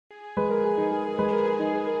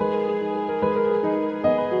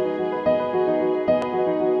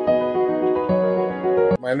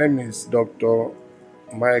My name is Dr.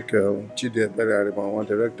 Michael Arimanwa,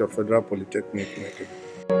 the Rector of Federal Polytechnic Nekede.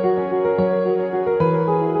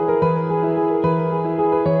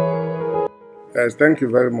 Yes, thank you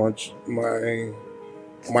very much.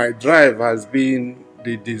 My drive has been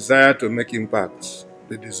the desire to make impact,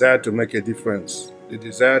 the desire to make a difference, the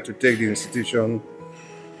desire to take the institution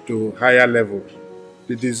to higher level,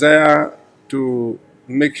 the desire to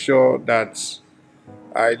make sure that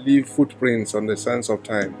I leave footprints on the sands of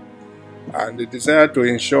time, and the desire to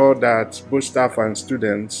ensure that both staff and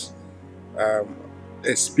students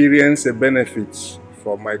experience a benefit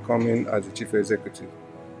from my coming as the Chief Executive.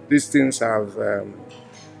 These things have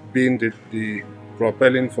been the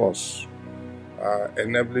propelling force,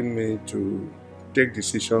 enabling me to take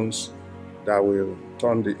decisions that will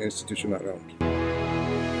turn the institution around.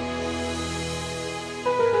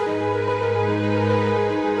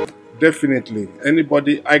 Definitely.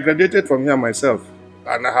 I graduated from here myself,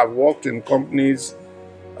 and I have worked in companies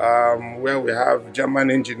where we have German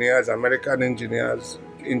engineers, American engineers,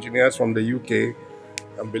 engineers from the UK,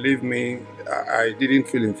 and believe me, I didn't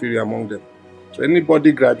feel inferior among them. So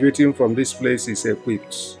anybody graduating from this place is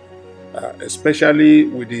equipped, especially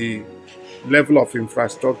with the level of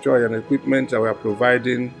infrastructure and equipment that we are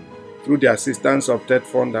providing through the assistance of TED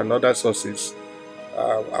Fund and other sources.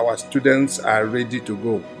 Our students are ready to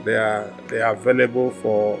go. They are available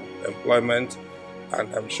for employment,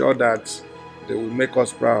 and I'm sure that they will make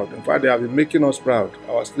us proud. In fact, they have been making us proud.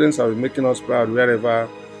 Our students have been making us proud wherever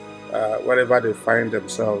they find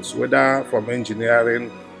themselves, whether from engineering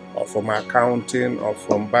or from accounting or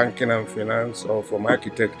from banking and finance or from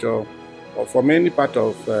architecture or from any part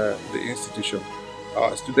of the institution.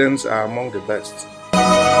 Our students are among the best.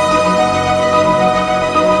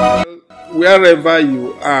 Wherever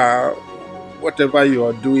you are, whatever you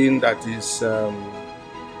are doing that is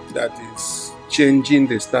changing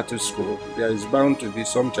the status quo, there is bound to be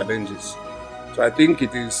some challenges. So I think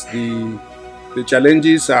it is the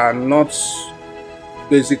challenges are not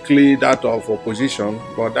basically that of opposition,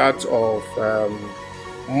 but that of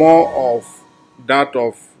more of that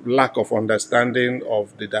of lack of understanding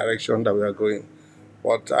of the direction that we are going.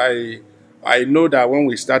 But I know that when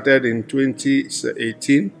we started in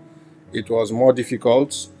 2018, it was more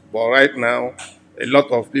difficult, but right now, a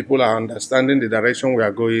lot of people are understanding the direction we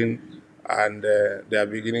are going, and they are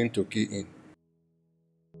beginning to key in.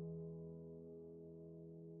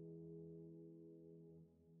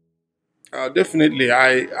 Definitely,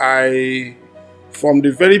 I from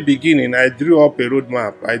the very beginning, I drew up a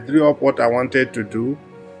roadmap. I drew up what I wanted to do.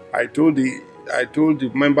 I told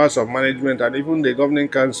the members of management and even the governing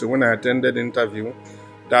council when I attended the interview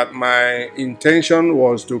that my intention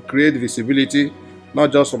was to create visibility,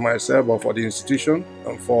 not just for myself, but for the institution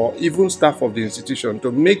and for even staff of the institution,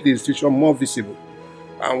 to make the institution more visible.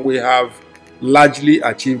 And we have largely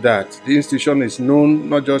achieved that. The institution is known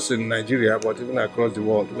not just in Nigeria, but even across the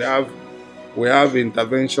world. We have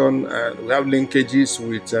intervention and we have linkages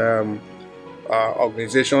with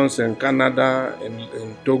organizations in Canada,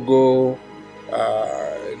 in Togo,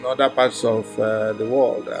 in other parts of the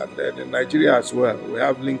world, and in Nigeria as well. We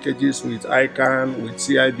have linkages with ICANN, with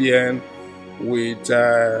CIBN, with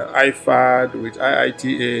IFAD, with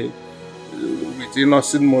IITA, with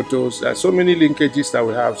Innocent Motors. There are so many linkages that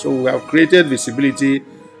we have. So we have created visibility.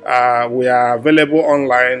 We are available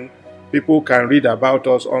online. People can read about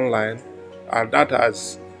us online, and that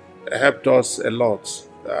has helped us a lot.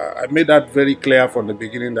 I made that very clear from the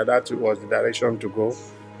beginning that was the direction to go,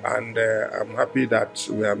 and I'm happy that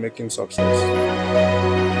we are making success.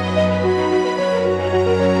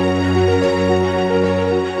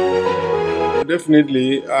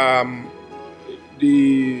 Definitely,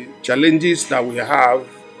 the challenges that we have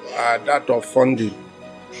are that of funding.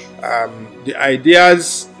 The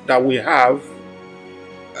ideas that we have,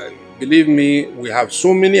 believe me, we have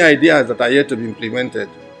so many ideas that are yet to be implemented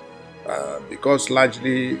because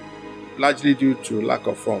largely due to lack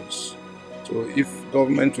of funds. So if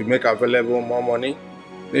government will make available more money,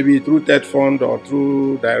 maybe through TED Fund or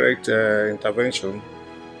through direct intervention,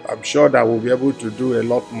 I'm sure that we'll be able to do a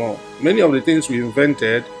lot more. Many of the things we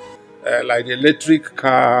invented, like the electric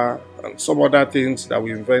car and some other things that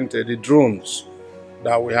we invented, the drones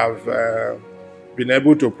that we have been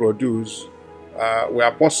able to produce,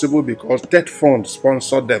 were possible because TED Fund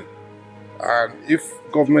sponsored them. And if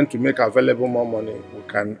government will make available more money, we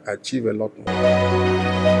can achieve a lot more.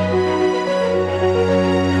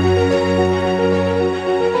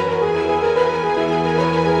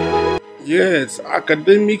 Yes,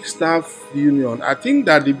 academic staff union. I think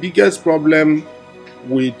that the biggest problem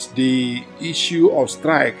with the issue of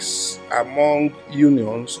strikes among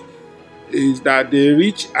unions is that they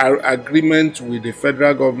reach an agreement with the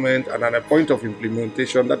federal government, and at a point of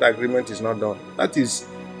implementation, that agreement is not done. That's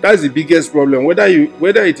the biggest problem.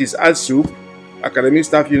 Whether it is ASUP, Academic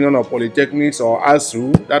Staff Union of Polytechnics, or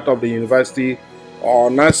ASU, that of the university, or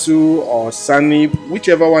NASU, or SANIP,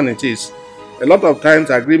 whichever one it is. A lot of times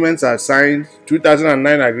agreements are signed,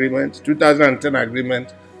 2009 agreement, 2010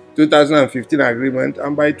 agreement, 2015 agreement,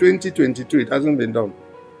 and by 2022 it hasn't been done.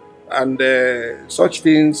 And such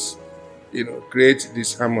things, create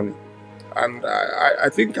disharmony. And I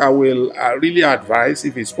think I will really advise,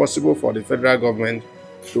 if it's possible for the federal government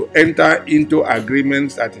to enter into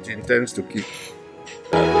agreements that it intends to keep.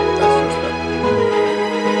 That's just that.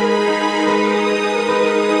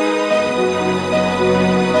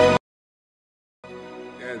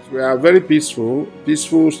 Yes, we are very peaceful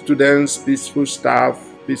students, peaceful staff,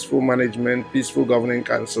 peaceful management, peaceful governing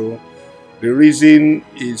council. The reason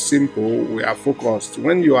is simple: we are focused.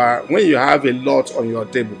 When you have a lot on your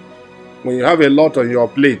table, when you have a lot on your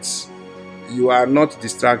plates, you are not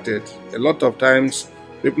distracted. A lot of times,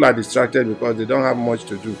 people are distracted because they don't have much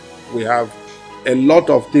to do. We have a lot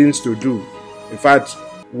of things to do. In fact,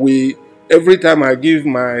 every time I give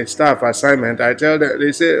my staff assignment, I tell them,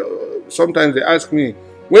 they say, sometimes they ask me,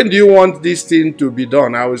 when do you want this thing to be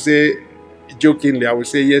done? I will say, jokingly, I will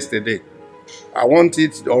say yesterday. I want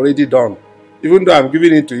it already done. Even though I'm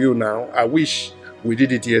giving it to you now, I wish we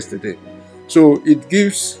did it yesterday. So it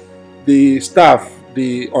gives the staff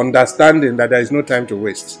the understanding that there is no time to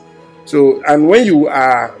waste. So, and when you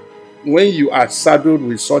are saddled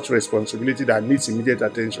with such responsibility that needs immediate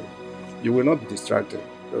attention, you will not be distracted.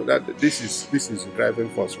 So this is the driving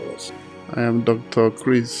force for us. I am Dr.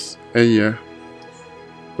 Chris Enya,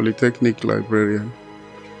 Polytechnic Librarian,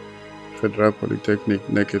 Federal Polytechnic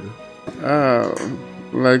Nekede.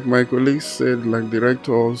 Like my colleagues said, like the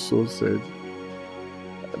Rector also said,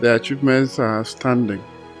 the achievements are outstanding.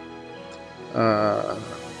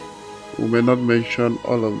 We may not mention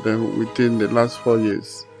all of them within the last 4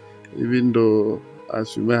 years, even though,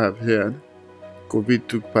 as you may have heard, COVID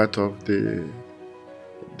took part of the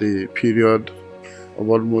period of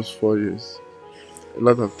almost 4 years. A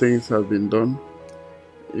lot of things have been done.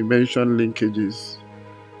 You mentioned linkages.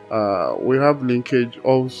 We have linkage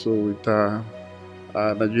also with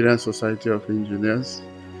Nigerian Society of Engineers.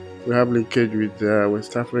 We have linkage with the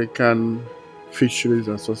West African Fisheries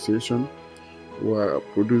Association. We are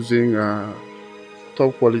producing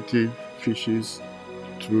top quality fishes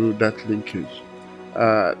through that linkage.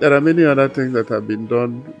 There are many other things that have been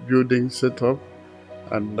done, building setup,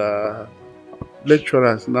 and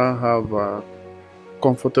lecturers now have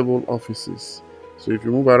comfortable offices. So if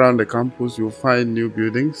you move around the campus, you'll find new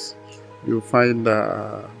buildings, you'll find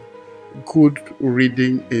good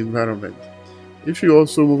reading environment. If you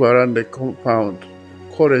also move around the compound,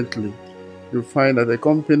 currently, you'll find that the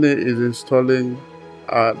company is installing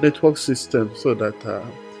a network system so that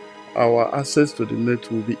our access to the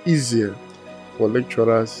net will be easier for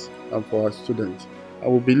lecturers and for our students. I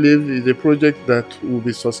will believe it's a project that will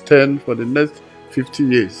be sustained for the next 50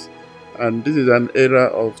 years. And this is an era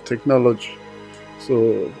of technology.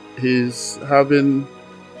 So he's having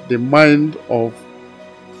the mind of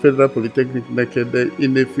Federal Polytechnic Nekede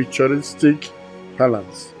in a futuristic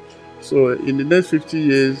balance. So in the next 50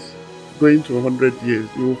 years, going to 100 years,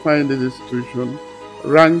 you will find this institution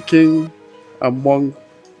ranking among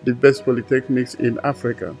the best polytechnics in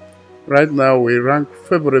Africa. Right now, we rank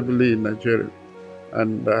favorably in Nigeria.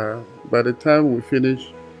 And by the time we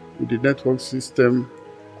finish with the network system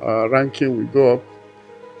ranking, we go up.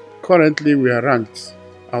 Currently, we are ranked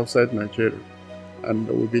outside Nigeria. And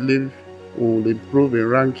we believe we will improve in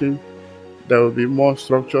ranking. There will be more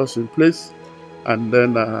structures in place. And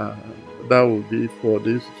then that will be for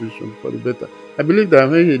the institution for the better. I believe that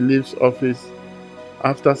when he leaves office,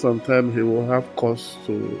 after some time, he will have cause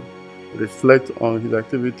to reflect on his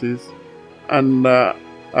activities, and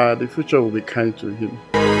the future will be kind to him.